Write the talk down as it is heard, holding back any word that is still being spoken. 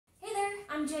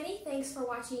I'm Jenny. Thanks for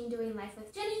watching Doing Life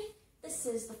with Jenny. This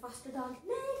is the foster dog,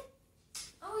 Ned,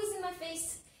 always in my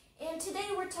face. And today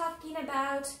we're talking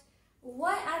about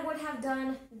what I would have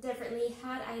done differently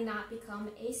had I not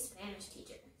become a Spanish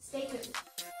teacher. Stay tuned.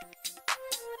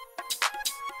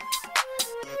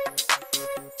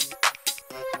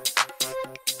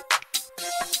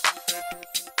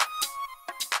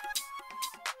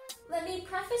 Let me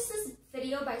preface this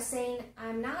video by saying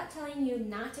I'm not telling you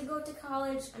not to go to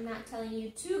college. I'm not telling you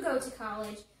to go to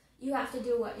college. You have to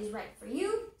do what is right for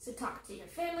you. So talk to your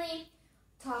family,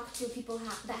 talk to people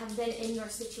that have been in your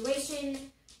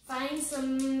situation, find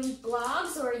some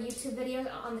blogs or YouTube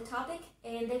videos on the topic,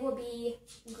 and they will be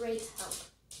great help.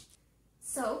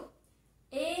 So,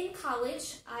 in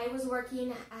college, I was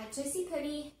working at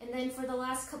JCPenney, and then for the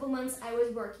last couple months, I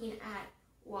was working at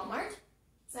Walmart.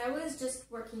 So I was just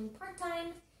working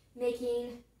part-time,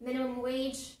 making minimum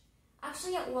wage.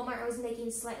 Actually, at Walmart, I was making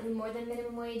slightly more than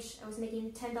minimum wage. I was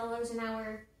making $10 an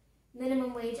hour.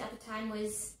 Minimum wage at the time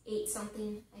was 8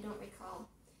 something, I don't recall.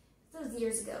 That was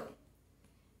years ago.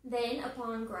 Then,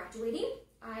 upon graduating,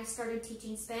 I started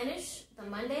teaching Spanish the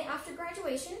Monday after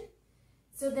graduation.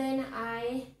 So then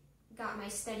I got my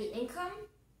steady income.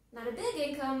 Not a big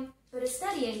income, but a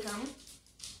steady income.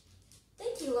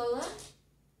 Thank you, Lola.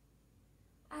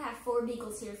 I have 4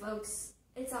 beagles here, folks.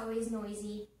 It's always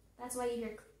noisy. That's why you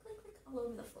hear click, click, click all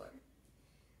over the floor.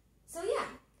 So yeah,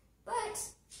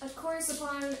 but of course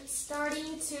upon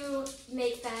starting to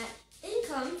make that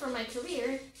income for my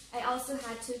career, I also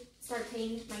had to start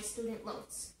paying my student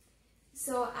loans.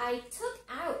 So I took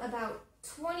out about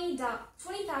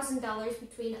 $20,000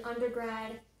 between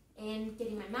undergrad and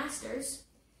getting my master's.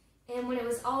 And when it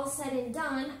was all said and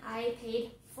done, I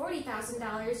paid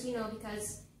 $40,000, you know,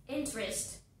 because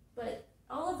interest. But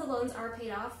all of the loans are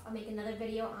paid off. I'll make another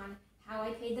video on how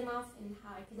I paid them off and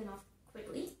how I paid them off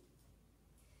quickly.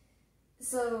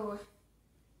 So,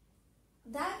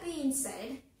 that being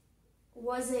said,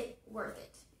 was it worth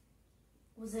it?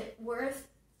 Was it worth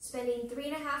spending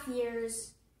 3.5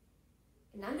 years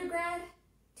in undergrad,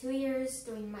 2 years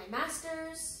doing my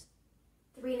master's,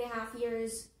 3.5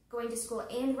 years going to school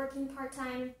and working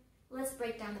part-time? Let's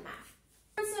break down the math.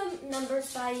 Some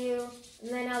numbers by you,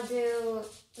 and then I'll do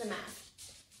the math.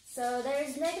 So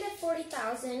there's negative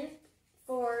 40,000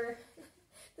 for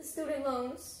the student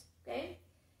loans, okay?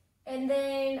 And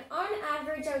then on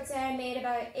average, I would say I made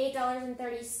about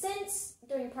 $8.30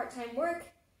 doing part-time work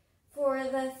for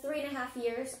the 3.5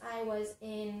 years I was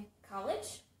in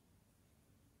college.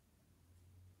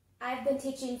 I've been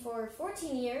teaching for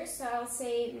 14 years, so I'll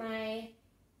say my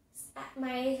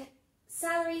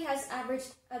salary has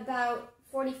averaged about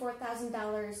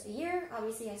 $44,000 a year.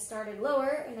 Obviously, I started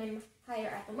lower, and I'm higher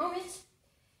at the moment.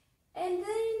 And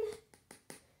then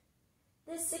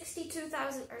this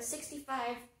 $62,000 or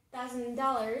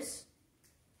 $65,000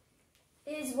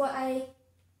 is what I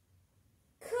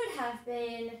could have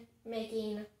been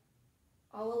making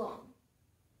all along.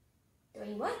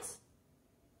 Doing what?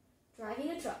 Driving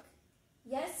a truck.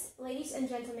 Yes, ladies and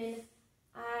gentlemen,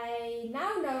 I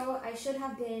now know I should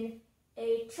have been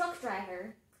a truck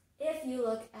driver if you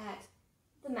look at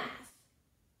the math,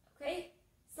 okay?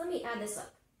 So let me add this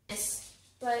up. Yes,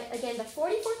 but again, the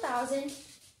 $44,000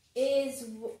 is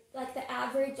like the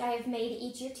average I have made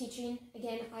each year teaching.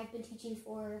 Again, I've been teaching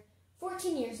for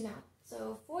 14 years now.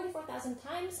 So 44,000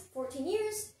 times 14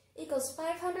 years equals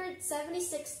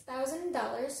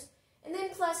 $576,000, and then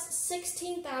plus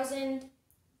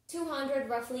 $16,200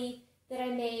 roughly that I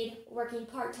made working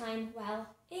part-time while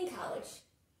in college.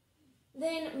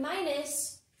 Then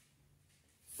minus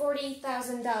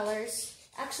 $40,000.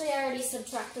 Actually, I already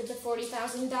subtracted the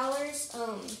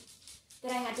 $40,000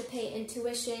 that I had to pay in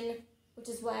tuition, which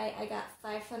is why I got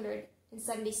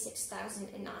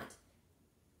 $576,000 and not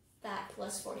that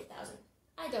plus $40,000.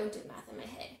 I don't do math in my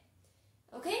head.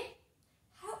 Okay?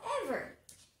 However,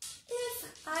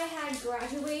 if I had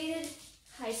graduated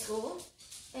high school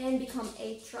and become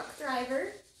a truck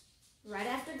driver right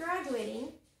after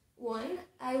graduating, one,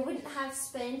 I wouldn't have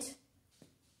spent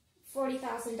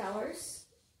 $40,000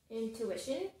 in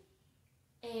tuition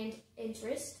and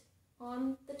interest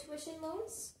on the tuition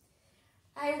loans.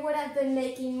 I would have been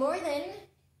making more than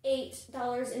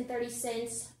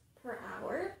 $8.30 per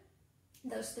hour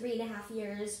those 3.5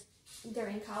 years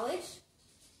during college.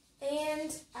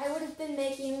 And I would have been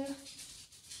making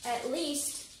at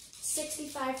least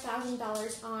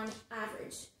 $65,000 on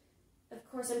average. Of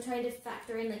course, I'm trying to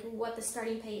factor in like what the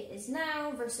starting pay is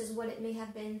now versus what it may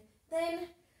have been then.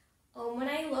 When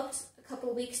I looked a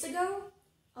couple weeks ago,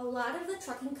 a lot of the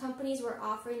trucking companies were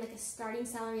offering like a starting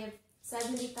salary of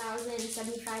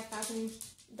 $70,000,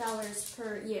 $75,000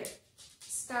 per year.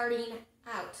 starting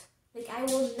out. Like, I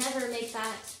will never make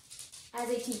that as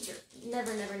a teacher.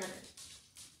 Never, never, never.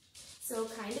 So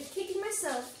kind of kicking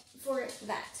myself for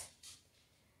that.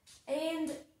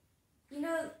 And, you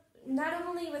know, not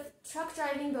only with truck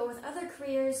driving, but with other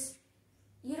careers,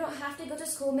 you don't have to go to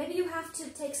school. Maybe you have to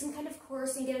take some kind of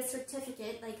course and get a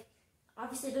certificate. Like,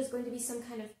 obviously there's going to be some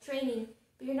kind of training,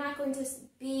 but you're not going to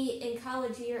be in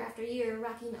college year after year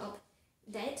racking up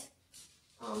debt.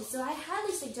 So I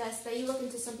highly suggest that you look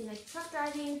into something like truck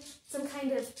driving, some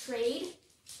kind of trade,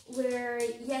 where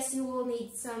yes, you will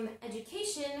need some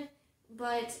education,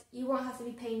 but you won't have to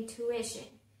be paying tuition.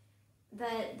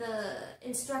 That the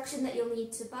instruction that you'll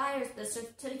need to buy, or the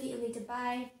certificate you'll need to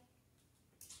buy,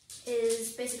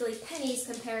 is basically pennies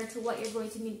compared to what you're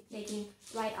going to be making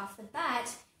right off the bat,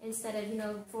 instead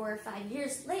of, 4 or 5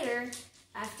 years later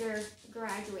after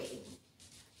graduating.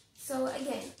 So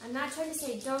again, I'm not trying to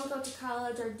say don't go to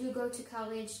college or do go to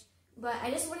college, but I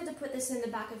just wanted to put this in the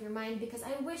back of your mind because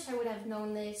I wish I would have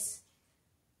known this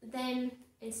then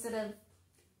instead of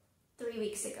 3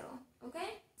 weeks ago, okay?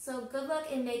 So good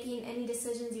luck in making any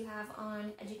decisions you have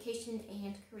on education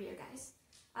and career, guys.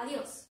 Adios.